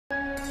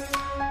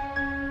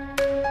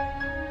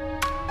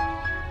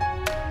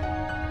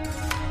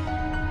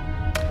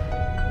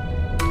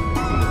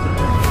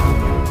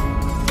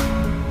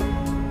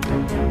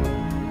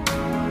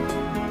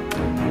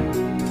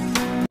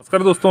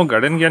नमस्कार दोस्तों,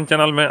 गार्डन ज्ञान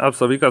चैनल में आप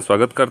सभी का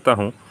स्वागत करता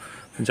हूं।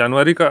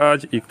 जनवरी का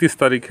आज 31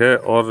 तारीख है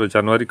और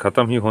जनवरी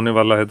ख़त्म ही होने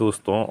वाला है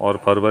दोस्तों। और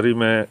फरवरी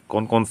में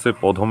कौन कौन से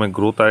पौधों में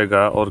ग्रोथ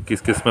आएगा और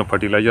किस किस में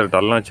फर्टिलाइज़र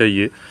डालना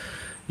चाहिए,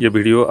 ये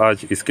वीडियो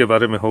आज इसके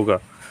बारे में होगा।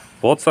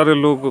 बहुत सारे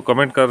लोग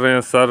कमेंट कर रहे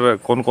हैं, सर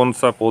कौन कौन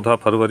सा पौधा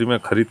फरवरी में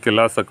ख़रीद के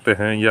ला सकते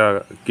हैं या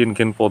किन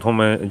किन पौधों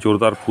में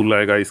ज़ोरदार फूल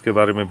आएगा, इसके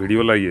बारे में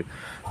वीडियो लाइए।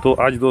 तो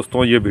आज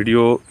दोस्तों ये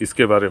वीडियो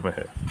इसके बारे में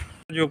है।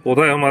 जो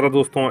पौधा है हमारा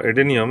दोस्तों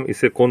एडेनियम,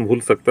 इसे कौन भूल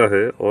सकता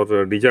है।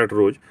 और डिजर्ट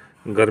रोज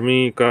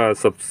गर्मी का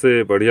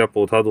सबसे बढ़िया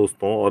पौधा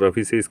दोस्तों, और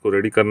अभी से इसको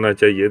रेडी करना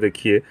चाहिए।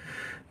 देखिए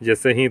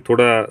जैसे ही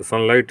थोड़ा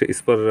सनलाइट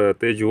इस पर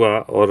तेज हुआ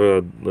और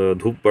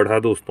धूप बढ़ा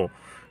दोस्तों,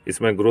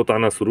 इसमें ग्रोथ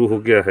आना शुरू हो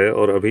गया है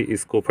और अभी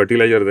इसको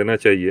फर्टिलाइज़र देना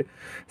चाहिए।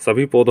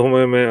 सभी पौधों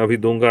में मैं अभी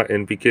दूंगा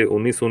NPK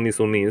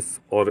 19-19-19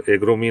 और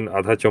एग्रोमीन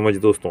आधा चम्मच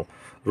दोस्तों।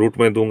 रूट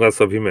में दूंगा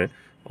सभी में,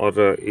 और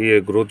ये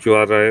ग्रोथ जो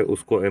आ रहा है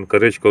उसको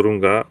एनकरेज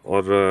करूंगा।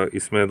 और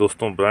इसमें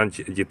दोस्तों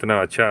ब्रांच जितना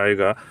अच्छा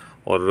आएगा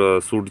और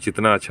सूट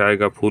जितना अच्छा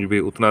आएगा, फूल भी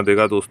उतना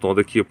देगा दोस्तों।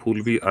 देखिए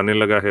फूल भी आने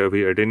लगा है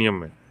अभी एडेनियम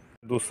में।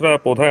 दूसरा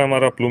पौधा है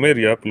हमारा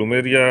प्लूमेरिया।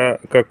 प्लूमेरिया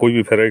का कोई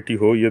भी वैरायटी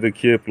हो, ये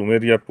देखिए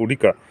प्लूमेरिया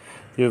पुडिका,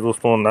 ये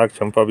दोस्तों नाग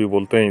चंपा भी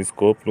बोलते हैं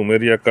इसको।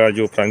 प्लूमेरिया का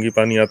जो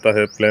फ्रांगीपानी आता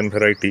है प्लेन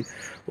वैरायटी,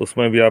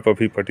 उसमें भी आप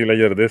अभी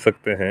फर्टिलाइज़र दे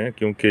सकते हैं,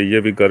 क्योंकि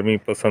ये भी गर्मी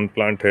पसंद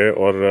प्लांट है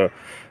और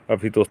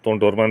अभी दोस्तों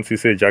डोरमेंसी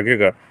से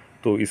जागेगा।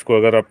 तो इसको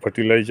अगर आप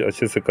फर्टिलाइज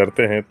अच्छे से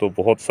करते हैं तो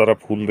बहुत सारा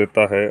फूल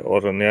देता है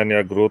और नया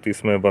नया ग्रोथ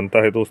इसमें बनता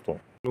है दोस्तों।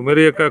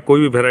 प्लूमेरिया का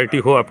कोई भी वैरायटी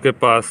हो आपके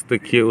पास,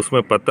 देखिए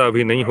उसमें पत्ता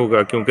अभी नहीं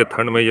होगा, क्योंकि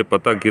ठंड में ये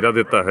पत्ता गिरा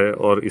देता है।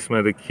 और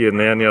इसमें देखिए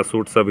नया नया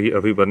सूट्स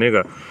अभी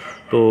बनेगा।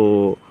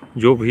 तो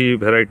जो भी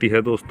वैरायटी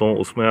है दोस्तों,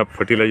 उसमें आप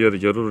फर्टिलाइज़र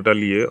ज़रूर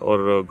डालिए।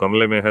 और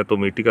गमले में है तो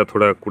मिट्टी का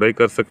थोड़ा कुड़ाई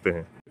कर सकते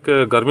हैं।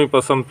 एक गर्मी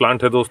पसंद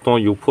प्लांट है दोस्तों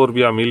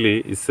यूफोर्बिया मिली,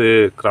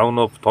 इसे क्राउन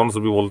ऑफ थॉर्न्स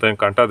भी बोलते हैं।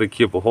 कांटा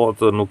देखिए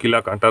बहुत नुकीला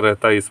कांटा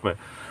रहता है इसमें,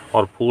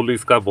 और फूल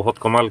इसका बहुत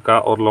कमाल का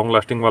और लॉन्ग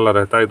लास्टिंग वाला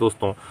रहता है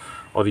दोस्तों।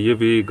 और ये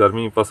भी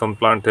गर्मी पसंद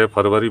प्लांट है,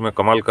 फरवरी में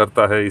कमाल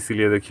करता है,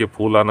 इसीलिए देखिए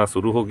फूल आना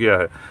शुरू हो गया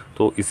है।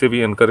 तो इसे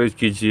भी इनकरेज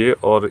कीजिए।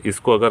 और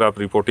इसको अगर आप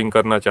रिपोर्टिंग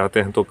करना चाहते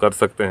हैं तो कर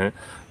सकते हैं,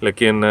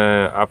 लेकिन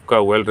आपका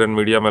वेल ड्रेन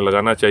मीडिया में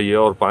लगाना चाहिए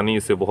और पानी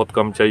इसे बहुत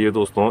कम चाहिए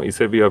दोस्तों।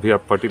 इसे भी अभी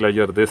आप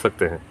फर्टिलाइज़र दे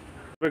सकते हैं।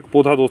 एक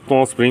पौधा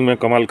दोस्तों स्प्रिंग में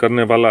कमाल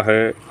करने वाला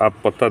है, आप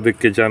पत्ता देख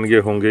के जान गए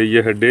होंगे,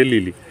 ये है डे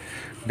लिली।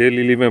 डे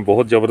लिली में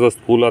बहुत ज़बरदस्त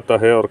फूल आता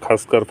है और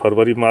ख़ासकर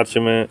फरवरी मार्च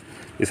में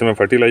इसमें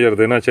फर्टिलाइज़र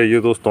देना चाहिए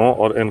दोस्तों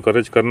और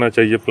एनकरेज करना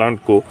चाहिए प्लांट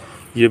को।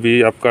 ये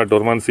भी आपका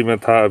डोरमेंसी में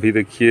था, अभी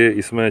देखिए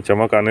इसमें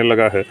चमक आने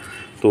लगा है।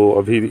 तो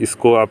अभी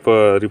इसको आप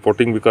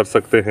रिपोर्टिंग भी कर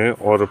सकते हैं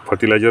और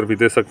फर्टिलाइज़र भी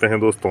दे सकते हैं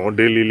दोस्तों।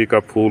 डे लिली का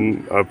फूल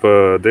आप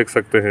देख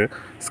सकते हैं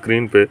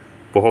स्क्रीन पे,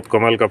 बहुत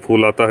कमाल का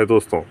फूल आता है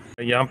दोस्तों।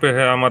 यहाँ पे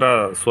है हमारा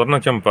स्वर्ण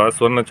चंपा।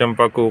 स्वर्ण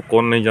चंपा को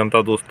कौन नहीं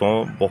जानता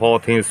दोस्तों,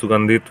 बहुत ही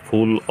सुगंधित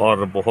फूल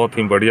और बहुत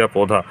ही बढ़िया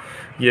पौधा।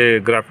 ये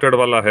ग्राफ्टेड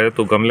वाला है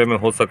तो गमले में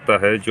हो सकता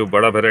है, जो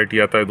बड़ा वैरायटी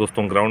आता है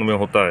दोस्तों ग्राउंड में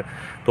होता है।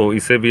 तो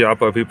इसे भी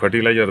आप अभी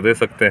फर्टिलाइज़र दे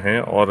सकते हैं,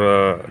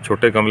 और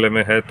छोटे गमले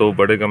में है तो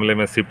बड़े गमले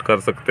में शिफ्ट कर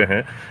सकते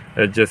हैं,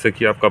 जैसे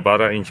कि आपका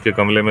 12 इंच के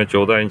गमले में,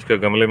 14 इंच के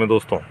गमले में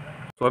दोस्तों।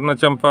 स्वर्ण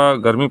चंपा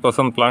गर्मी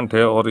पसंद प्लांट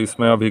है और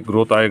इसमें अभी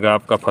ग्रोथ आएगा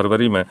आपका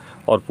फरवरी में,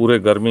 और पूरे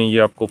गर्मी ये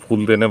आपको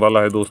फूल देने वाला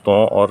है दोस्तों,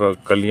 और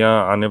कलियां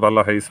आने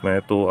वाला है इसमें।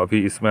 तो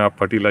अभी इसमें आप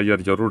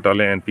फर्टिलाइज़र ज़रूर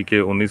डालें,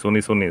 NPK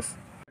 19-19-19।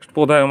 नेक्स्ट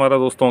पौधा है हमारा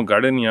दोस्तों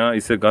गार्डेनिया।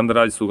 इसे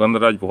गंधराज,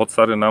 सुगंधराज बहुत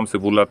सारे नाम से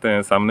बुलाते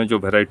हैं। सामने जो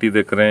वैरायटी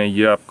देख रहे हैं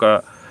ये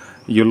आपका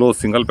येलो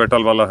सिंगल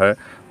पेटल वाला है,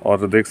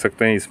 और देख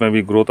सकते हैं इसमें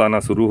भी ग्रोथ आना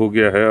शुरू हो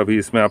गया है। अभी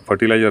इसमें आप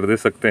फर्टिलाइज़र दे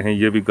सकते हैं।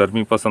 ये भी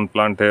गर्मी पसंद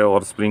प्लांट है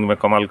और स्प्रिंग में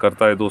कमाल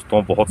करता है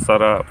दोस्तों। बहुत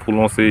सारा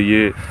फूलों से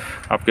ये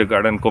आपके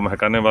गार्डन को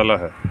महकाने वाला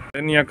है।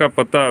 गार्डेनिया का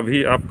पत्ता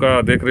अभी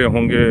आपका देख रहे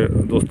होंगे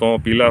दोस्तों,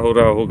 पीला हो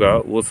रहा होगा,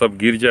 वो सब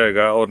गिर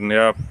जाएगा और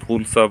नया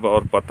फूल सब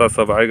और पत्ता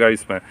सब आएगा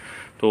इसमें।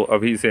 तो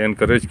अभी इसे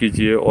एनकरेज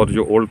कीजिए, और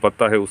जो ओल्ड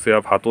पत्ता है उसे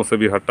आप हाथों से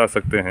भी हटा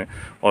सकते हैं।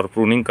 और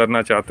प्रूनिंग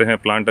करना चाहते हैं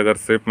प्लांट अगर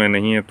शेप में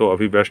नहीं है तो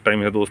अभी बेस्ट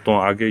टाइम है दोस्तों।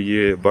 आगे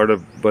ये बड़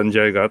बन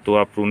जाएगा तो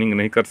आप प्रूनिंग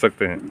नहीं कर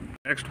सकते हैं।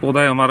 नेक्स्ट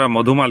पौधा है हमारा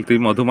मधुमालती।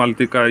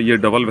 मधुमालती का ये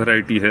डबल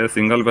वैरायटी है।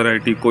 सिंगल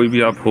वैरायटी कोई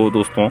भी आप हो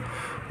दोस्तों,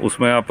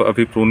 उसमें आप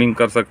अभी प्रूनिंग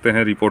कर सकते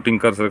हैं, रिपोर्टिंग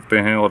कर सकते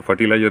हैं और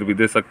फर्टिलाइज़र भी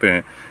दे सकते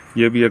हैं।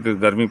 ये भी एक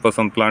गर्मी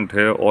पसंद प्लांट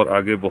है और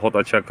आगे बहुत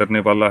अच्छा करने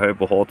वाला है।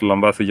 बहुत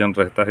लंबा सीजन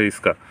रहता है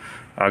इसका,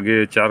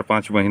 आगे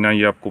 4-5 महीना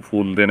ये आपको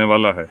फूल देने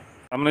वाला है।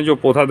 सामने जो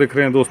पौधा देख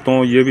रहे हैं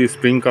दोस्तों, ये भी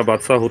स्प्रिंग का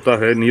बादशाह होता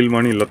है,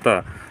 नीलमणि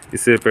लता।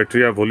 इसे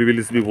पेट्रिया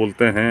वोलिविलिस भी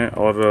बोलते हैं,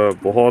 और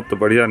बहुत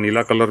बढ़िया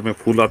नीला कलर में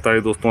फूल आता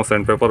है दोस्तों।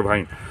 सैंडपेपर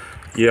वाइन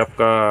ये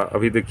आपका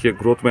अभी देखिए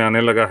ग्रोथ में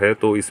आने लगा है,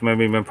 तो इसमें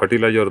भी मैं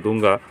फर्टिलाइज़र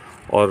दूंगा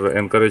और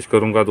एनकरेज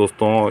करूंगा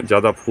दोस्तों।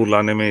 ज़्यादा फूल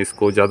आने में,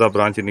 इसको ज़्यादा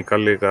ब्रांच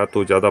निकाल लेगा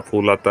तो ज़्यादा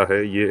फूल आता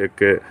है। ये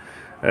एक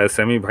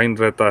सेमी वाइन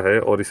रहता है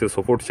और इसे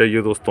सपोर्ट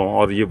चाहिए दोस्तों।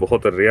 और ये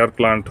बहुत रेयर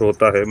प्लांट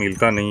होता है,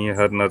 मिलता नहीं है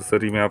हर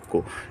नर्सरी में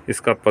आपको।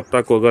 इसका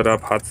पत्ता को अगर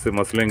आप हाथ से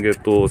मसलेंगे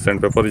तो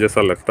सैंडपेपर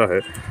जैसा लगता है।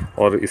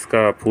 और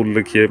इसका फूल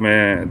देखिए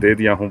मैं दे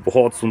दिया हूँ,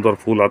 बहुत सुंदर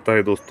फूल आता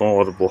है दोस्तों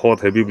और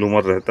बहुत हैवी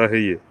ब्लूमर रहता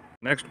है ये।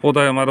 नेक्स्ट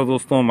पौधा है हमारा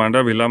दोस्तों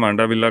मांडाविला।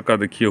 मांडाविला का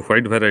देखिए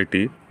वाइट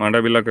वैरायटी।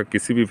 मांडाविला का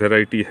किसी भी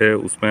वैरायटी है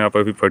उसमें आप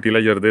अभी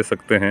फर्टिलाइज़र दे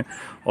सकते हैं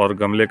और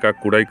गमले का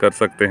कुड़ाई कर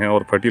सकते हैं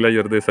और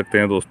फर्टिलाइज़र दे सकते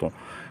हैं दोस्तों।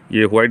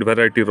 ये white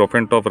variety rough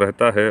and top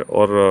रहता है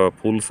और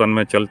फुल सन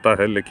में चलता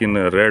है, लेकिन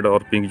रेड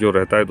और पिंक जो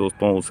रहता है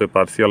दोस्तों उसे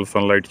पार्शियल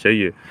सनलाइट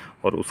चाहिए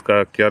और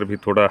उसका केयर भी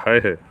थोड़ा हाई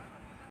है।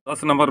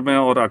 10 नंबर में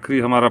और आखिरी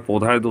हमारा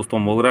पौधा है दोस्तों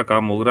मोगरा का।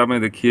 मोगरा में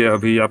देखिए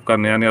अभी आपका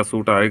नया नया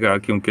सूट आएगा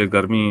क्योंकि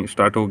गर्मी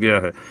स्टार्ट हो गया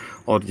है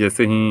और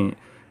जैसे ही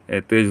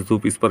तेज़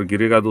धूप इस पर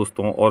गिरेगा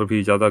दोस्तों और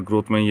भी ज़्यादा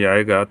ग्रोथ में ये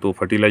आएगा, तो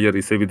फर्टिलाइज़र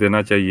इसे भी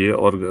देना चाहिए।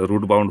 और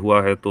रूट बाउंड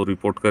हुआ है तो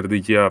रिपोर्ट कर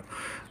दीजिए आप,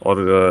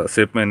 और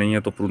शेप में नहीं है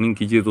तो प्रूनिंग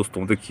कीजिए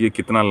दोस्तों। देखिए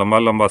कितना लंबा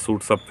लंबा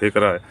सूट सब फेंक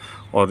रहा है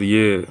और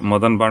ये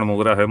मदन बाण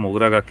मोगरा है।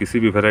 मोगरा का किसी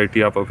भी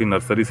वैरायटी आप अभी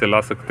नर्सरी से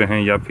ला सकते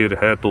हैं या फिर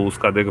है तो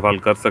उसका देखभाल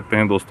कर सकते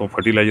हैं दोस्तों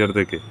फर्टिलाइज़र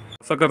देके।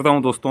 आशा करता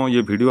हूं दोस्तों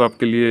ये वीडियो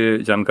आपके लिए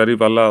जानकारी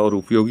वाला और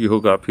उपयोगी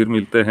होगा। फिर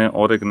मिलते हैं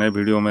और एक नए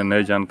वीडियो में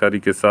नए जानकारी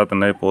के साथ,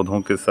 नए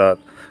पौधों के साथ,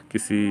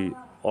 किसी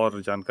और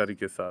जानकारी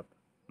के साथ।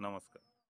 नमस्कार।